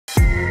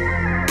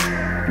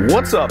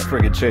What's up,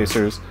 frigate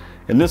chasers?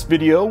 In this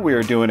video we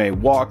are doing a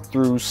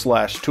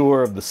walkthrough /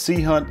 tour of the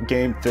Sea Hunt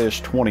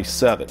Gamefish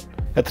 27.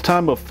 At the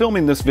time of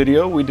filming this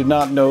video we did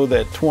not know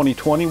that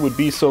 2020 would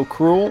be so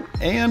cruel,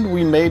 and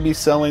we may be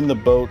selling the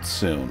boat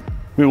soon.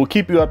 We will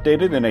keep you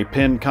updated in a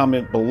pinned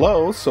comment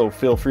below, so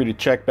feel free to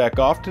check back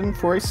often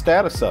for a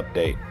status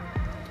update.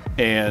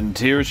 And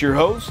here's your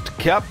host,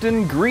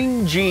 Captain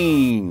Green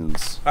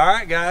Jeans.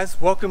 Alright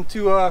guys, welcome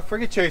to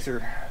Frigate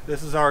Chaser.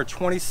 This is our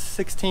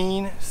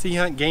 2016 Sea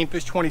Hunt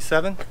Gamefish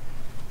 27.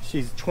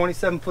 She's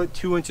 27 foot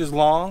 2 inches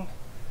long,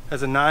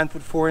 has a 9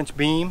 foot 4 inch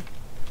beam,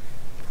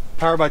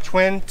 powered by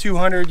twin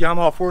 200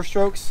 Yamaha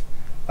 4-strokes.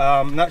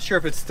 I'm not sure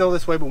if it's still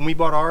this way, but when we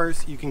bought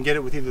ours, you can get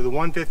it with either the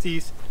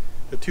 150s,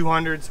 the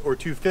 200s, or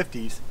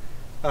 250s.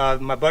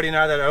 My buddy and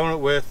I that I own it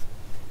with,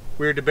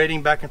 we were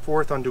debating back and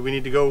forth on do we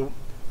need to go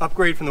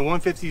upgrade from the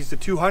 150s to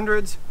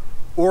 200s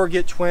or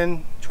get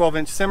twin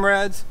 12-inch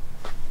Simrads.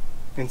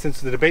 And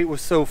since the debate was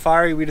so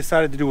fiery, we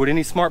decided to do what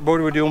any smart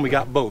boater would do, and we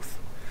got both.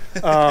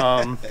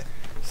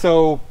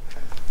 So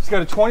it's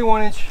got a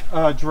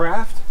 21-inch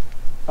draft.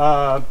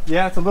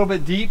 Yeah, it's a little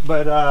bit deep,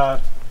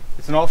 but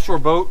it's an offshore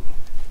boat.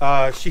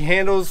 She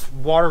handles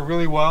water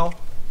really well.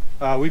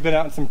 We've been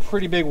out in some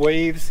pretty big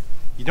waves.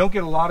 You don't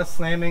get a lot of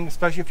slamming,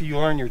 especially if you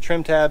learn your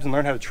trim tabs and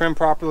learn how to trim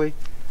properly.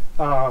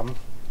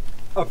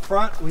 Up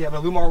front, we have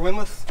a Lumar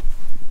windlass.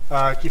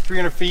 Keep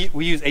 300 feet.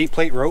 We use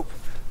 8-plate rope,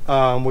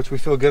 which we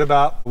feel good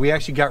about. We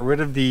actually got rid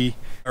of the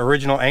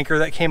original anchor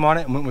that came on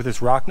it and went with this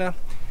Rockna.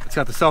 It's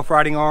got the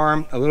self-riding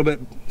arm, a little bit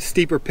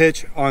steeper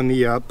pitch on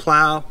the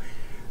plow.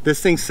 This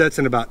thing sets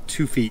in about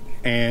 2 feet,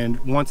 and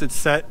once it's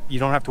set, you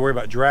don't have to worry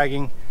about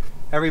dragging.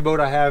 Every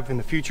boat I have in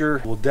the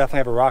future will definitely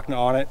have a Rockna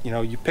on it. You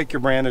know, you pick your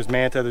brand. There's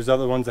Manta, there's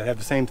other ones that have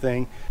the same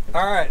thing.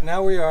 All right,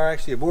 now we are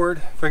actually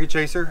aboard Frigate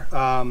Chaser.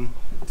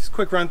 Just a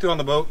quick run through on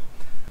the boat.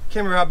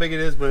 Can't remember how big it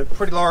is, but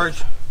pretty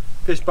large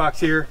fish box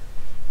here.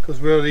 Goes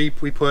real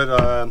deep. We put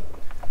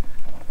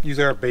use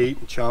our bait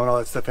and chum and all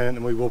that stuff in it,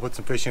 and we will put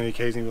some fish in it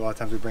occasionally. A lot of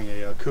times we bring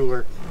a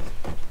cooler.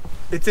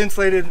 It's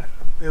insulated.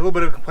 A little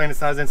bit of a complaint,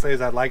 it's not as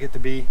insulated as I'd like it to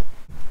be.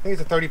 I think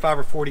it's a 35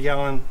 or 40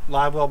 gallon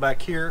live well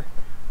back here,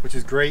 which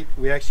is great.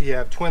 We actually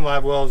have twin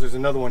live wells. There's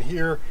another one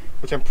here,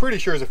 which I'm pretty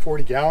sure is a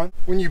 40 gallon.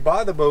 When you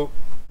buy the boat,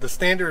 the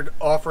standard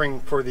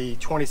offering for the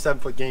 27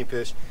 foot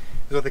Gamefish is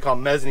what they call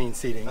mezzanine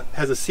seating. It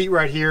has a seat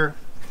right here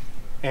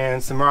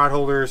and some rod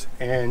holders,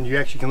 and you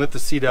actually can lift the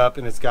seat up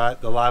and it's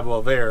got the live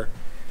well there.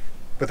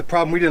 But the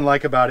problem we didn't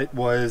like about it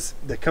was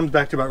that it comes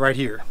back to about right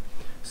here.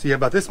 So you have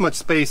about this much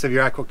space of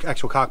your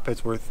actual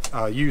cockpit's worth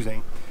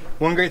using.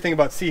 One great thing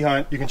about Sea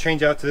Hunt, you can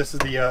change out to, this is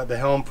the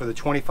helm for the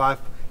 25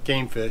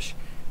 Gamefish.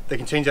 They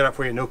can change that out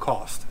for you at no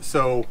cost.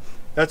 So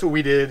that's what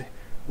we did.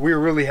 We were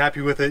really happy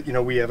with it. You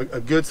know, we have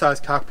a good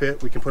sized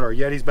cockpit. We can put our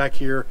Yetis back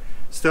here,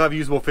 still have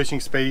usable fishing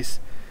space.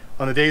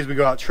 On the days we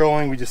go out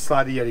trolling, we just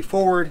slide the Yeti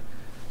forward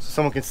so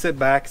someone can sit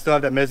back, still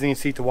have that mezzanine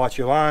seat to watch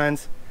your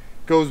lines.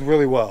 Goes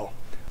really well.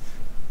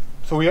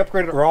 So we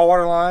upgraded our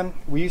all-water line.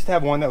 We used to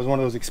have one that was one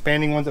of those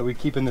expanding ones that we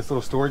keep in this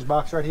little storage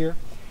box right here.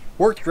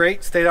 Worked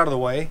great, stayed out of the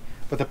way,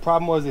 but the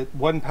problem was it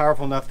wasn't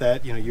powerful enough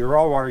that, you know, your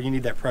all water, you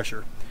need that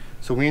pressure.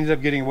 So we ended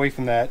up getting away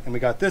from that, and we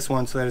got this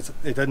one so that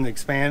it doesn't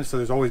expand, so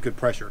there's always good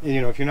pressure. And,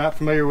 you know, if you're not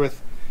familiar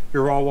with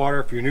your raw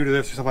water, if you're new to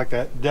this or something like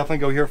that, definitely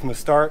go here from the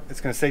start.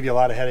 It's going to save you a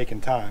lot of headache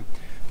and time.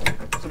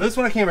 So this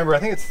one I can't remember. I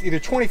think it's either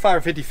 25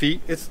 or 50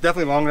 feet. It's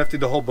definitely long enough to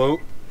do the whole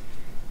boat.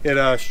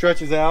 It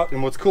stretches out,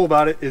 and what's cool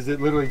about it is it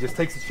literally just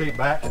takes its shape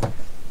back.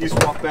 You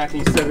just walk back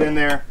and you set it in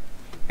there,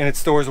 and it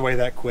stores away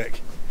that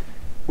quick.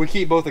 We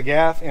keep both a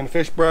gaff and a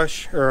fish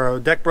brush or a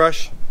deck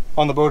brush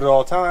on the boat at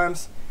all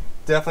times.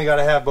 Definitely got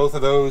to have both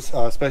of those,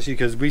 especially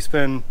because we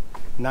spend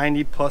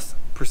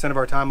 90+% of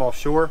our time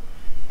offshore.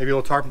 Maybe a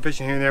little tarpon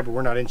fishing here and there, but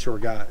we're not inshore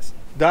guys.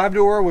 Dive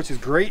door, which is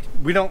great.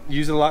 We don't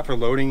use it a lot for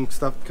loading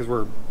stuff because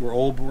we're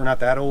old, but we're not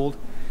that old.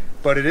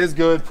 But it is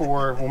good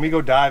for when we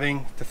go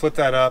diving to flip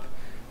that up.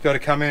 You got to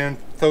come in,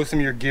 throw some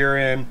of your gear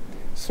in,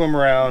 swim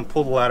around,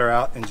 pull the ladder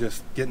out, and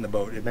just get in the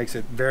boat. It makes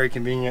it very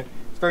convenient.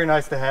 It's very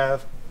nice to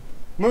have.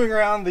 Moving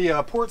around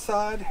the port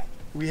side,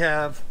 we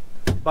have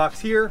a box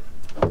here.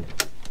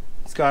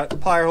 It's got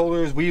plier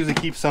holders. We usually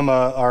keep some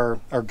our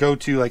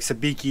go-to like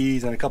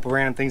sabikis and a couple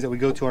random things that we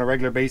go to on a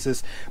regular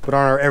basis, but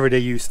on our everyday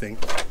use thing.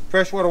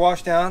 Freshwater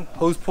washdown,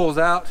 hose pulls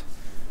out,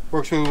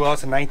 works really well.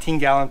 It's a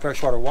 19-gallon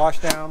freshwater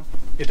washdown.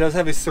 It does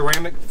have a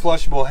ceramic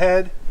flushable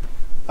head,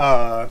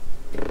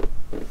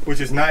 which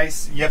is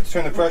nice. You have to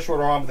turn the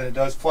freshwater on, but then it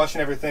does flush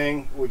and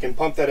everything. We can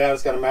pump that out.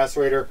 It's got a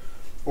macerator,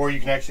 or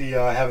you can actually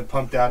have it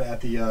pumped out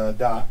at the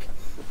dock.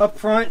 Up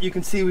front, you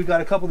can see we've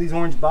got a couple of these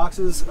orange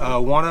boxes.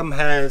 One of them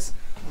has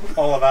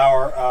all of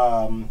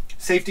our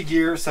safety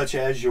gear, such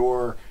as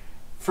your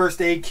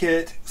first aid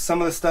kit,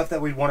 some of the stuff that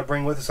we'd want to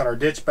bring with us on our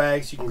ditch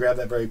bags. You can grab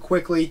that very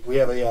quickly. We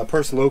have a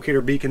person locator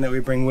beacon that we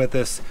bring with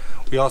us.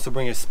 We also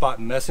bring a spot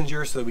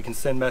messenger so that we can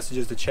send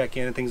messages to check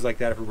in and things like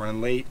that if we're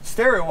running late.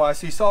 Stereo wise,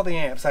 so you saw the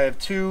amps. I have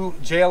two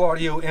JL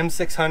Audio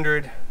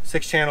M600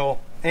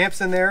 6-channel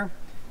amps in there.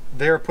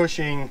 They're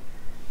pushing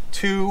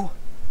two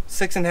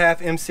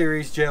 6.5 M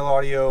series JL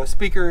Audio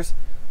speakers,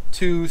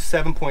 two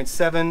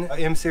 7.7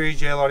 M series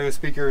JL audio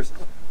speakers,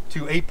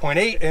 two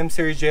 8.8 M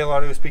series JL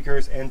audio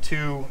speakers, and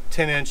two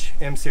 10-inch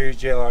M series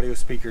JL audio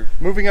speakers.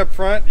 Moving up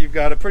front, you've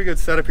got a pretty good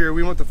setup here.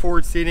 We want the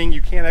forward seating.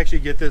 You can't actually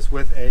get this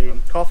with a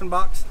coffin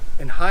box.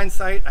 In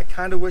hindsight, I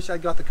kind of wish I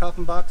got the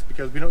coffin box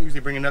because we don't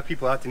usually bring enough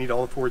people out to need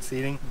all the forward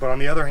seating. But on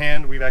the other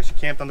hand, we've actually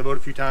camped on the boat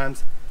a few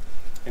times,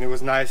 and it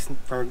was nice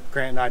for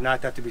Grant and I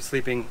not to have to be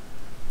sleeping,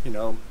 you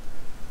know,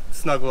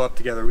 snuggle up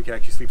together. We could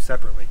actually sleep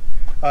separately.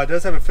 It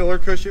does have a filler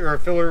cushion, or a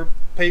filler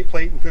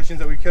plate and cushions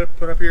that we could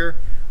put up here.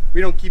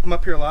 We don't keep them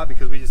up here a lot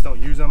because we just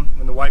don't use them.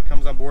 When the wife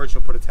comes on board,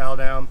 she'll put a towel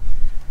down.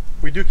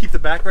 We do keep the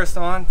backrest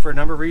on for a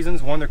number of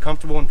reasons. One, they're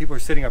comfortable when people are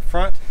sitting up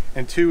front,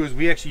 and two is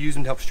we actually use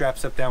them to help strap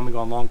stuff down when we go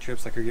on long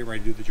trips, like we're getting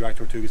ready to do the dry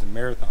Tortugas and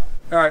Marathon.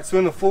 All right, so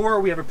in the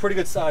floor, we have a pretty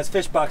good sized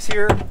fish box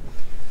here.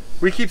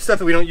 We keep stuff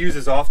that we don't use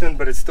as often,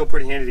 but it's still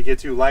pretty handy to get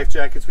to. Life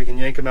jackets, we can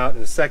yank them out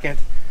in a second.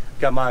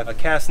 Got my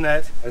cast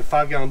net, a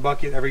 5-gallon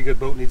bucket. Every good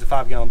boat needs a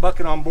 5-gallon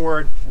bucket on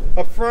board.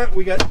 Up front,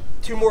 we got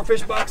two more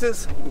fish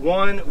boxes.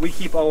 One, we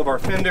keep all of our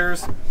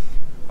fenders,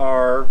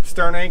 our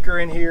stern anchor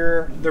in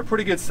here. They're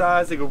pretty good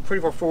size. They go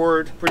pretty far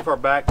forward, pretty far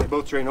back. They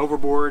both drain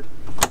overboard.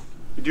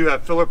 We do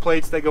have filler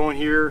plates that go in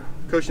here,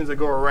 cushions that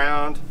go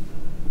around.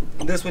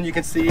 And this one you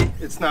can see,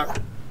 it's not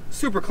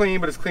super clean,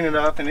 but it's clean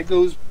enough, and it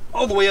goes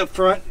all the way up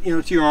front, you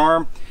know, to your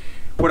arm.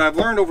 What I've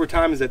learned over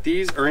time is that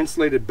these are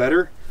insulated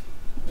better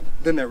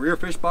than that rear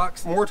fish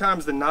box. More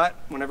times than not,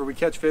 whenever we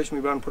catch fish and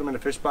we go out and put them in a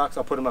fish box,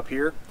 I'll put them up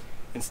here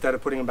instead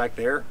of putting them back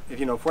there.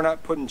 If we're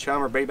not putting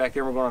chum or bait back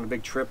there, we're going on a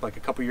big trip. Like a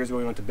couple years ago,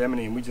 we went to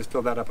Bimini and we just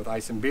filled that up with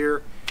ice and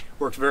beer.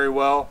 Works very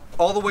well.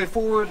 All the way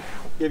forward,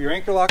 you have your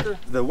anchor locker.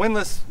 The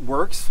windlass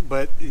works,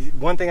 but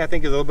one thing I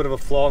think is a little bit of a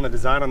flaw in the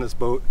design on this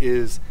boat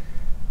is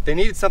they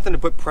needed something to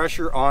put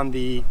pressure on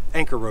the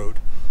anchor rod.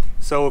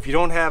 So if you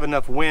don't have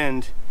enough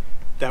wind,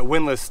 that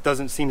windlass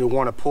doesn't seem to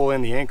want to pull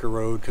in the anchor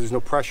rod because there's no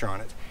pressure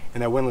on it,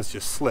 and that windlass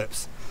just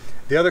slips.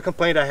 The other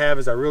complaint I have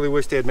is I really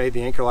wish they had made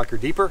the anchor locker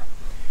deeper,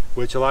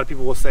 which a lot of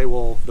people will say,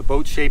 well, the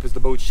boat shape is the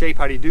boat shape.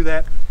 How do you do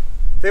that?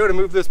 If they would have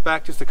moved this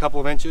back just a couple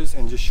of inches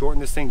and just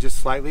shortened this thing just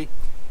slightly,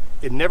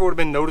 it never would have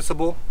been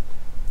noticeable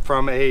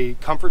from a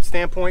comfort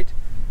standpoint,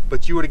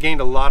 but you would have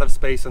gained a lot of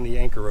space on the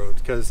anchor rod.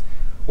 Because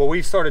what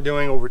we've started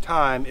doing over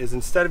time is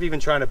instead of even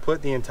trying to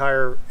put the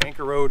entire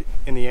anchor rod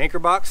in the anchor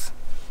box,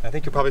 I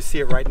think you'll probably see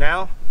it right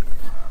now,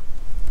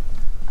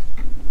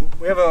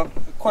 we have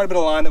quite a bit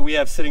of line that we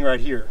have sitting right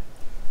here,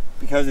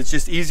 because it's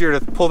just easier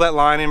to pull that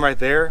line in right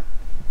there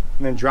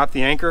and then drop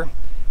the anchor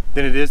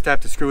than it is to have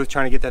to screw with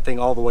trying to get that thing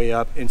all the way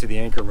up into the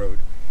anchor rod.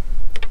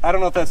 I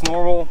don't know if that's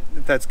normal,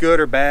 if that's good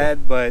or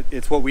bad, but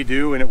it's what we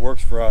do and it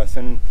works for us.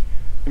 And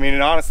I mean,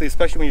 and honestly,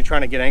 especially when you're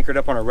trying to get anchored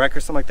up on a wreck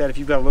or something like that, if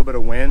you've got a little bit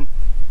of wind,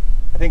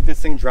 I think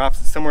this thing drops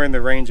somewhere in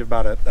the range of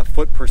about a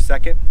foot per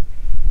second.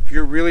 If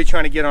you're really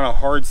trying to get on a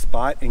hard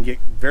spot and get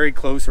very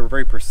close or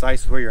very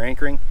precise with where you're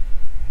anchoring,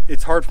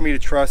 it's hard for me to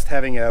trust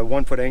having a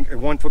 1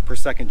 foot per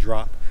second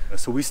drop.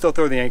 So we still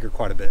throw the anchor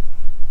quite a bit.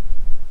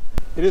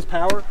 It is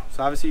power,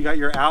 so obviously you got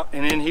your out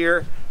and in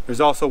here.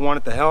 There's also one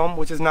at the helm,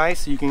 which is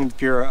nice. You can,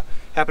 if you're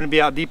happen to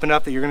be out deep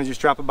enough that you're going to just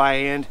drop it by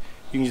hand,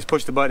 you can just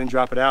push the button and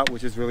drop it out,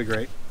 which is really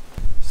great.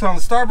 So on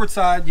the starboard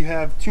side, you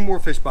have two more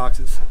fish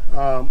boxes.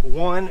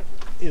 One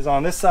is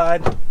on this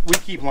side. We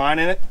keep line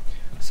in it.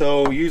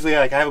 So usually,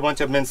 like, I have a bunch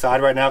of them inside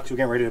right now because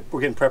we're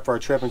getting prepped for our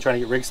trip and trying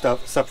to get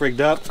stuff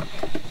rigged up.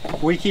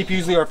 We keep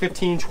usually our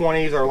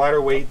 15-20s, our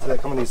lighter weights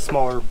that come in these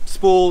smaller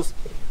spools.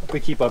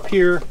 We keep up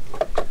here.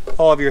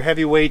 All of your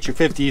heavy weights, your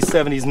 50s,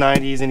 70s,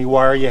 90s, any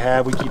wire you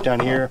have, we keep down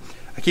here.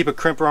 I keep a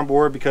crimper on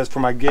board because for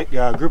my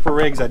grouper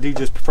rigs, I do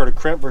just prefer to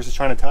crimp versus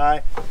trying to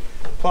tie.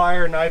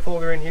 Plier, knife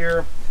holder in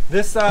here.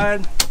 This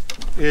side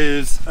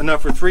is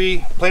enough for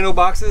 3 Plano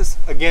boxes.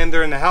 Again,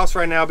 they're in the house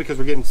right now because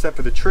we're getting set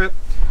for the trip.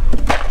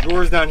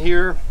 Drawers down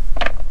here,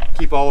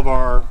 keep all of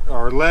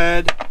our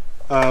lead.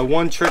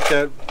 One trick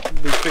that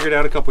we figured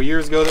out a couple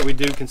years ago that we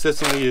do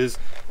consistently is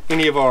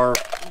any of our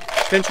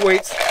pinch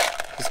weights,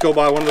 just go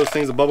buy one of those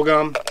things of bubble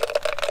gum,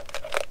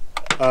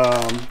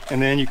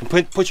 and then you can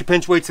put your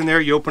pinch weights in there,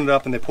 you open it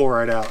up and they pull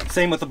right out.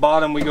 Same with the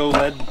bottom, we go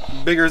lead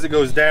bigger as it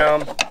goes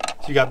down,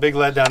 so you got big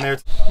lead down there.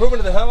 Moving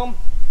to the helm,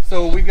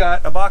 so we've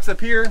got a box up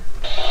here,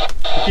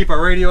 we keep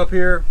our radio up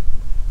here,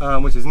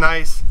 which is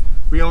nice.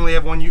 We only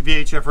have one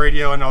VHF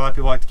radio. I know a lot of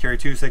people like to carry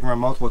 2 so they can run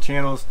multiple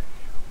channels.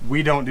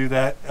 We don't do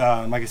that.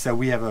 Like I said,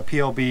 we have a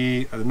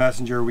PLB, the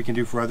messenger we can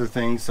do for other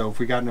things. So if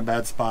we got in a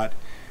bad spot,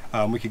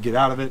 we could get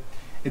out of it.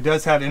 It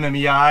does have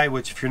MMEI,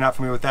 which if you're not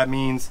familiar with what that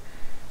means,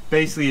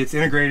 basically it's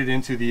integrated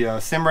into the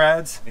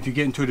SIMRADs. If you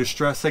get into a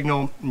distress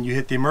signal and you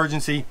hit the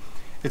emergency,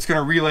 it's going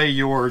to relay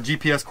your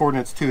GPS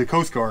coordinates to the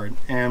Coast Guard.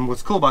 And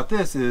what's cool about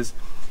this is,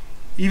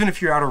 even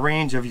if you're out of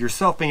range of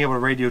yourself being able to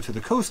radio to the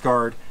Coast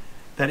Guard,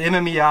 that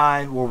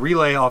MMEI will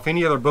relay off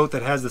any other boat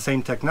that has the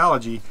same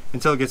technology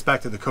until it gets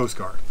back to the Coast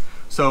Guard.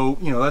 So,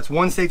 you know, that's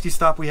one safety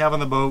stop we have on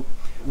the boat.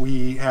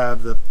 We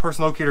have the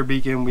person locator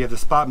beacon, we have the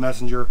spot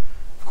messenger.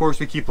 Of course,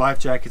 we keep life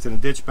jackets and a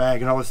ditch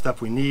bag and all the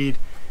stuff we need.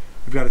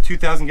 We've got a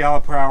 2,000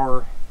 gallon per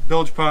hour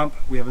bilge pump.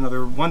 We have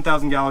another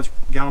 1,000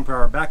 gallon per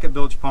hour backup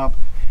bilge pump.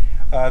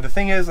 The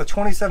thing is, a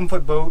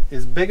 27-foot boat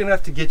is big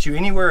enough to get you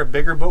anywhere a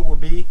bigger boat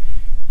would be.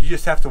 You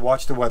just have to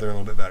watch the weather a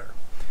little bit better.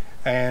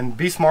 And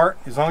be smart.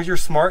 As long as you're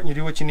smart and you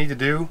do what you need to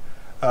do,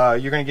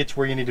 you're going to get you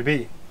where you need to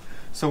be.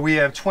 So we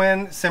have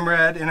twin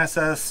Simrad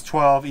NSS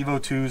 12 Evo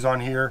 2s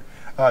on here.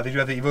 They do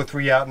have the Evo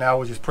 3 out now,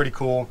 which is pretty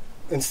cool.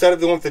 Instead of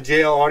the one with the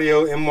JL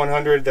Audio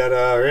M100, that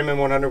or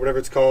MM100, whatever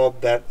it's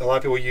called, that a lot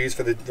of people use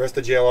for the rest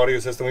of the JL Audio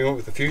system, we went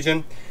with the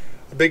Fusion.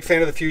 A big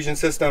fan of the Fusion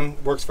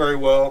system. Works very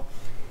well.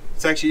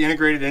 It's actually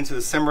integrated into the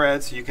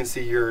Simrad, so you can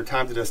see your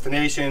time to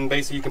destination.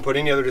 Basically, you can put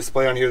any other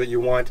display on here that you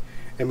want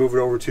and move it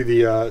over to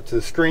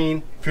the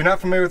screen. If you're not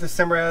familiar with the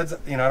Simrads,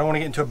 I don't want to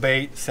get into a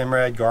bait.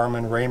 Simrad,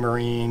 Garmin,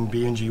 Raymarine,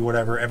 B&G,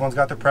 whatever. Everyone's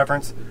got their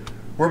preference.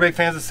 We're big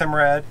fans of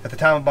Simrad. At the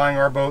time of buying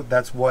our boat,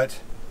 that's what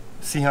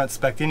Sea Hunt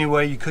spec'd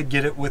anyway. You could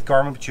get it with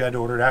Garmin, but you had to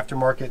order it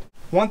aftermarket.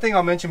 One thing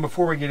I'll mention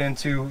before we get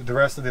into the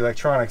rest of the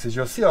electronics is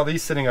you'll see all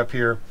these sitting up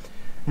here.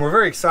 And we're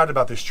very excited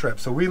about this trip.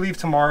 So we leave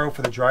tomorrow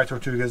for the Dry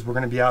Tortugas. We're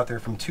going to be out there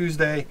from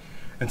Tuesday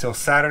until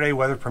Saturday,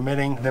 weather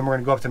permitting. Then we're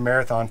going to go up to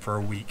Marathon for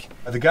a week.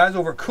 The guys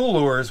over at Cool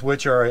Lures,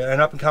 which are an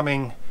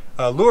up-and-coming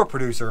lure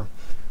producer,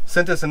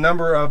 sent us a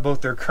number of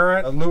both their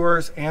current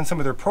lures and some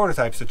of their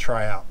prototypes to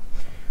try out.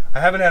 I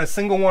haven't had a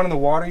single one in the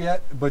water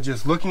yet, but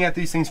just looking at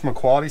these things from a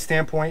quality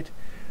standpoint,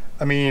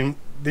 I mean,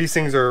 these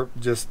things are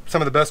just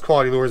some of the best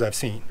quality lures I've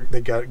seen.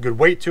 They got good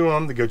weight to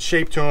them, the good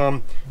shape to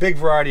them, big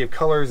variety of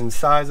colors and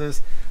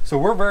sizes. So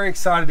we're very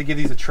excited to give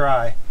these a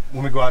try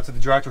when we go out to the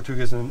Dry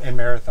Tortugas and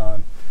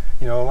Marathon.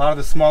 A lot of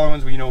the smaller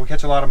ones, we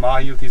catch a lot of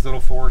mahi with these little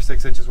 4 or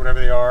 6 inches, whatever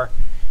they are.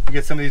 You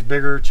get some of these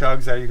bigger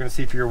chugs that you're going to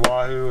see for your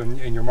wahoo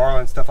and your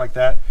marlin and stuff like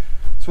that.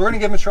 So we're going to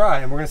give them a try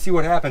and we're going to see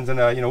what happens. And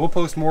we'll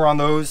post more on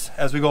those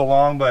as we go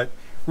along, but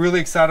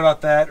really excited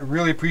about that.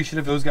 Really appreciative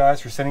of those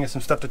guys for sending us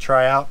some stuff to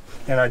try out.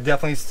 And I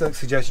definitely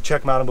suggest you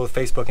check them out on both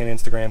Facebook and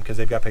Instagram because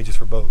they've got pages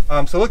for both.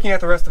 So looking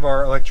at the rest of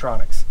our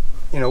electronics,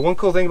 one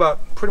cool thing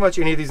about pretty much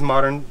any of these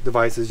modern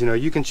devices,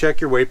 you can check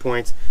your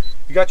waypoints.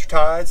 You got your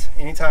tides.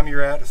 Anytime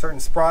you're at a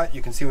certain spot,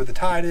 you can see what the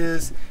tide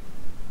is.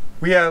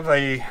 We have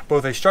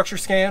both a structure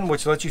scan,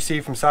 which lets you see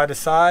from side to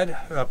side,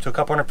 up to a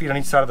couple hundred feet on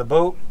each side of the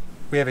boat.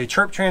 We have a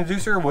chirp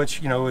transducer,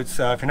 which, it's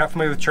if you're not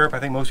familiar with chirp, I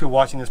think most people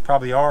watching this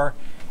probably are.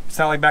 It's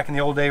not like back in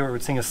the old day where it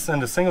would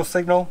send a single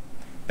signal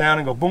down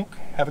and go boonk,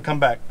 have it come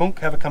back, boonk,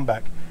 have it come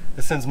back.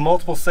 It sends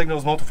multiple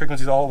signals, multiple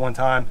frequencies all at one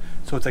time,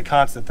 so it's a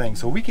constant thing.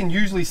 So we can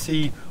usually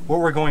see what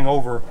we're going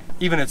over,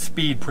 even at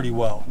speed, pretty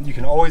well. You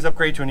can always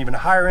upgrade to an even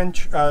higher end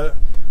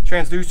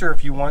transducer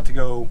if you want to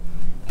go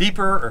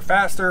deeper or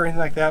faster or anything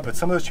like that, but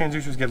some of those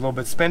transducers get a little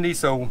bit spendy,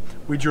 so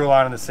we drew a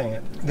line in the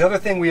sand. The other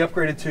thing we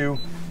upgraded to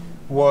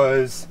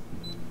was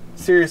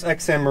Sirius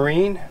XM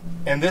Marine,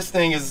 and this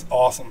thing is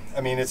awesome.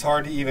 I mean, it's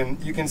hard to even,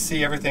 you can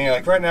see everything.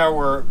 Like right now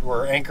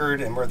we're anchored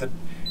and we're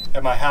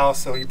at my house,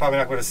 so you're probably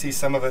not going to see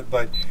some of it,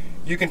 but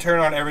you can turn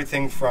on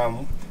everything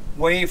from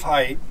wave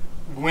height,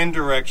 wind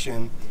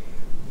direction,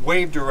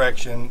 wave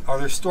direction. Are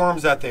there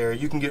storms out there?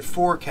 You can get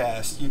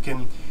forecasts. You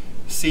can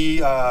see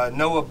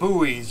NOAA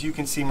buoys. You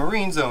can see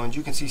marine zones.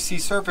 You can see sea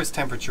surface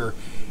temperature.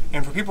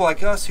 And for people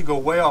like us who go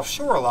way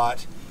offshore a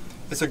lot,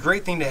 it's a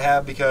great thing to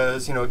have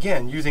because,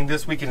 again, using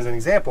this weekend as an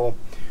example,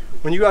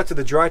 when you go out to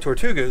the Dry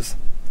Tortugas,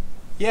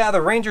 yeah,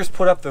 the Rangers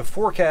put up the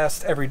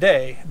forecast every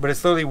day, but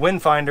it's literally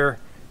wind finder.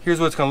 Here's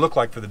what it's going to look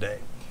like for the day.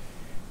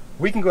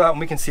 We can go out and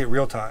we can see it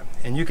real time,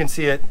 and you can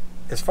see it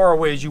as far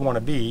away as you want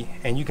to be,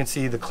 and you can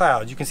see the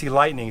clouds, you can see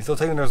lightnings. They'll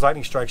tell you when there's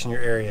lightning strikes in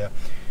your area.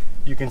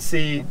 You can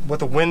see what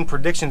the wind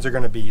predictions are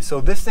going to be. So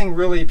this thing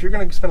really, if you're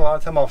going to spend a lot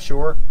of time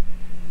offshore,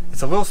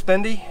 it's a little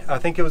spendy. I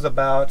think it was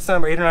about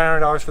some $800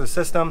 or $900 for the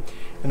system,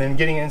 and then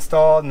getting it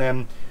installed, and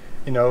then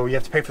you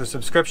have to pay for the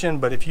subscription.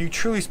 But if you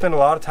truly spend a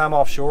lot of time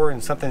offshore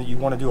and something that you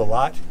want to do a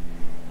lot,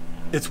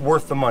 it's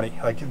worth the money.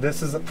 Like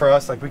this is for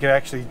us, like we can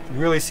actually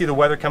really see the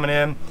weather coming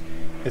in.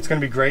 It's going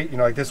to be great.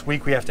 Like this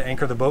week we have to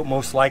anchor the boat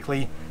most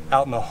likely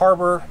out in the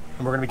harbor,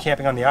 and we're going to be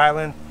camping on the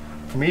island.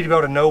 For me to be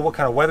able to know what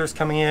kind of weather's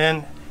coming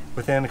in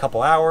within a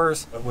couple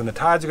hours, when the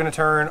tides are going to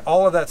turn,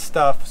 all of that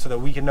stuff, so that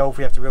we can know if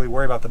we have to really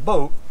worry about the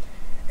boat.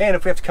 And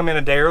if we have to come in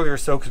a day earlier,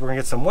 so because we're going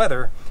to get some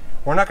weather,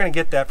 we're not going to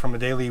get that from a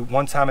daily,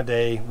 one time a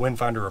day wind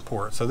finder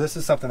report. So this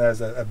is something that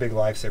is a big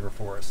lifesaver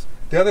for us.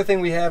 The other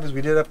thing we have is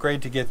we did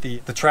upgrade to get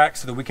the track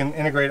so that we can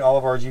integrate all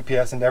of our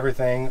GPS into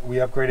everything. We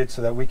upgraded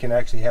so that we can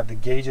actually have the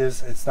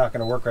gauges. It's not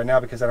going to work right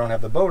now because I don't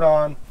have the boat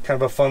on. Kind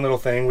of a fun little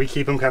thing. We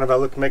keep them kind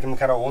of make them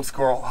kind of old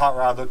school hot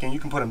rod looking. You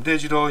can put them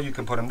digital, you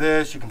can put them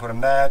this, you can put them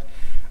that.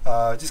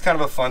 Just kind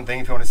of a fun thing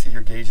if you want to see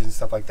your gauges and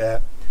stuff like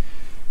that.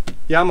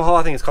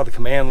 Yamaha, I think it's called the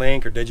Command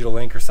Link or Digital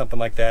Link or something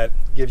like that.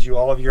 Gives you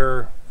all of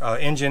your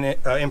engine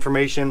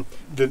information.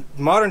 The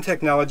modern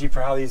technology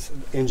for how these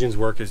engines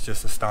work is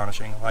just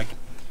astonishing. Like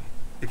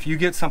if you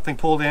get something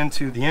pulled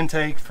into the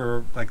intake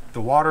for like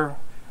the water,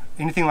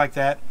 anything like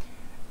that,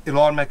 it'll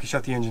automatically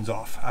shut the engines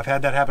off. I've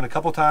had that happen a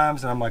couple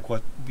times, and I'm like,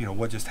 what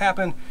just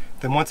happened?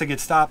 Then once it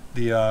gets stopped,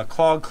 the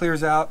clog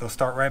clears out. They'll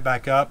start right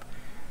back up.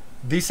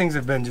 these things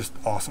have been just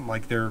awesome.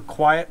 Like, they're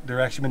quiet. There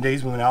have actually been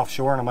days when we've been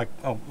offshore and I'm like,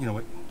 oh, you know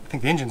what, I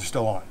think the engines are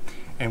still on.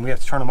 And we have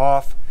to turn them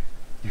off.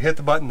 You hit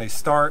the button, they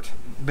start.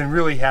 Been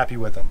really happy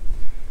with them.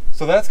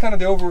 So that's kind of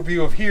the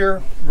overview of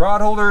here.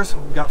 Rod holders,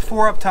 we've got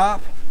 4 up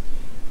top,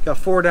 got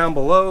 4 down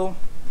below.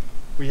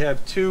 We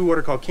have 2 what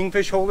are called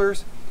kingfish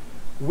holders.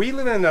 We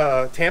live in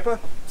Tampa,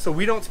 so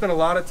we don't spend a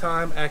lot of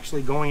time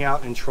actually going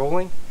out and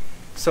trolling.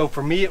 So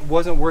for me, it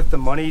wasn't worth the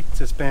money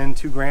to spend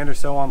 $2 grand or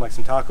so on like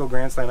some Taco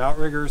Grand Slam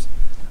outriggers.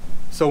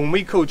 So when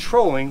we go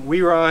trolling,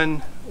 we run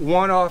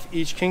 1 off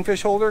each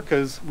kingfish holder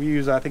because we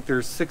use, I think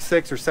there's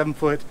 6'6" or 7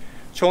 foot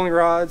trolling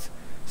rods.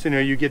 So you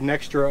know, you get an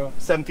extra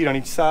 7 feet on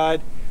each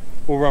side.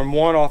 We'll run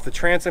 1 off the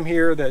transom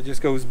here that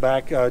just goes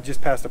back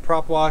just past the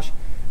prop wash.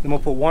 Then we'll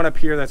put 1 up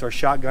here, that's our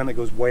shotgun that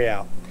goes way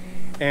out.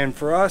 And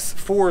for us,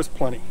 4 is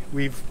plenty.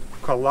 We've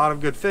caught a lot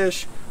of good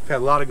fish, we've had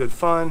a lot of good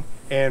fun,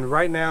 and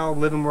right now,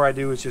 living where I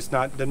do, it's just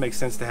doesn't make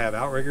sense to have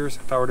outriggers.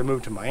 If I were to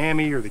move to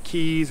Miami or the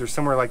Keys or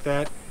somewhere like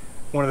that,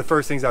 one of the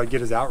first things I would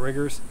get is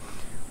outriggers.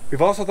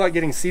 We've also thought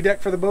getting sea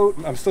deck for the boat.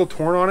 I'm still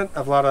torn on it.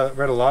 I've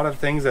read a lot of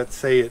things that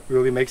say it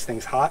really makes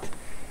things hot,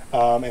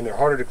 and they're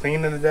harder to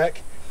clean than the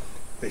deck.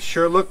 They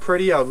sure look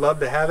pretty. I would love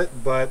to have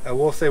it, but I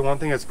will say one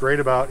thing that's great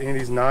about any of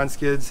these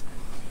non-skids,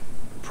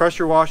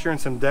 pressure washer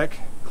and some deck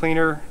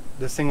cleaner,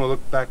 this thing will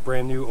look back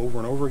brand new over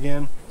and over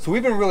again. So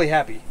we've been really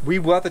happy. We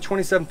bought the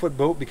 27-foot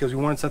boat because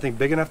we wanted something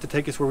big enough to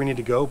take us where we need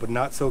to go, but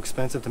not so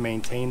expensive to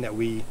maintain that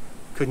we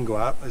couldn't go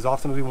out as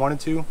often as we wanted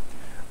to.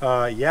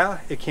 Yeah,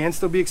 it can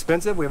still be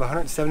expensive. We have a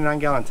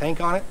 179-gallon tank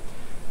on it.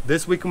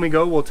 This week when we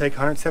go, we'll take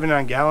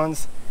 179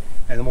 gallons,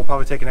 and then we'll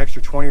probably take an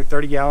extra 20 or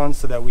 30 gallons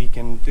so that we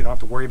can, you don't have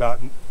to worry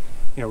about, you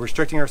know,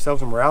 restricting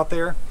ourselves when we're out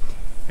there.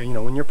 And you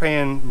know, when you're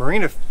paying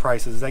marina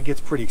prices, that gets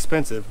pretty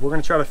expensive. We're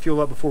going to try to fuel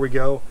up before we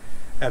go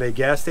at a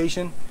gas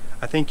station.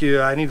 I think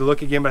I need to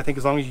look again, but I think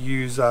as long as you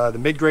use the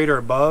mid-grade or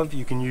above,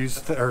 you can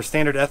use our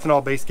standard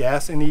ethanol-based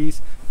gas in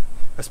these.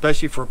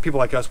 Especially for people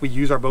like us, we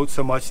use our boat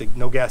so much that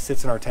no gas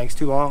sits in our tanks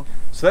too long.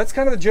 So that's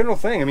kind of the general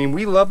thing. I mean,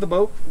 we love the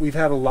boat. We've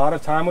had a lot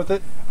of time with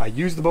it. I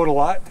use the boat a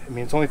lot. I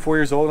mean, it's only 4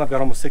 years old and I've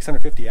got almost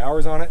 650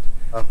 hours on it.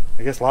 I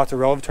guess lots of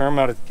relative term.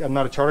 I'm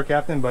not a charter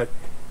captain, but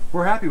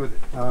we're happy with it.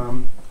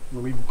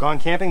 When we've gone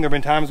camping, there have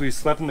been times we've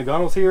slept in the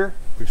gunnels here.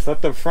 We've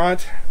slept up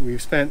front.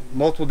 We've spent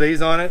multiple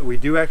days on it. We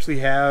do actually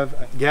have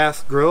a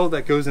gas grill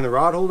that goes in the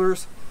rod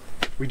holders.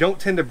 We don't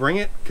tend to bring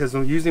it because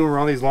usually when we're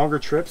on these longer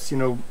trips, you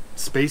know,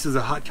 space is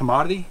a hot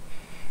commodity,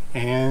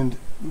 and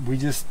we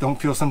just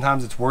don't feel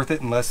sometimes it's worth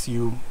it unless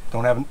you're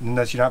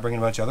not bringing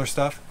a bunch of other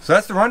stuff. So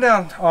that's the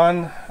rundown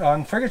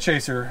on Frigate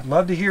Chaser.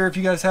 Love to hear if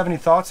you guys have any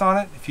thoughts on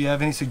it, if you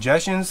have any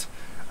suggestions.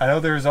 I know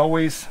it's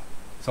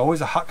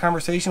always a hot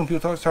conversation when people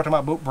start talking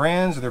about boat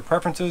brands or their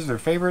preferences, their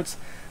favorites.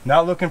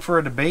 Not looking for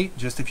a debate,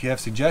 just if you have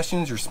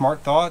suggestions or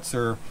smart thoughts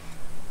or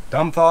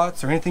dumb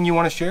thoughts or anything you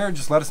want to share,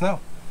 just let us know.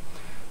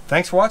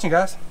 Thanks for watching,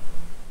 guys.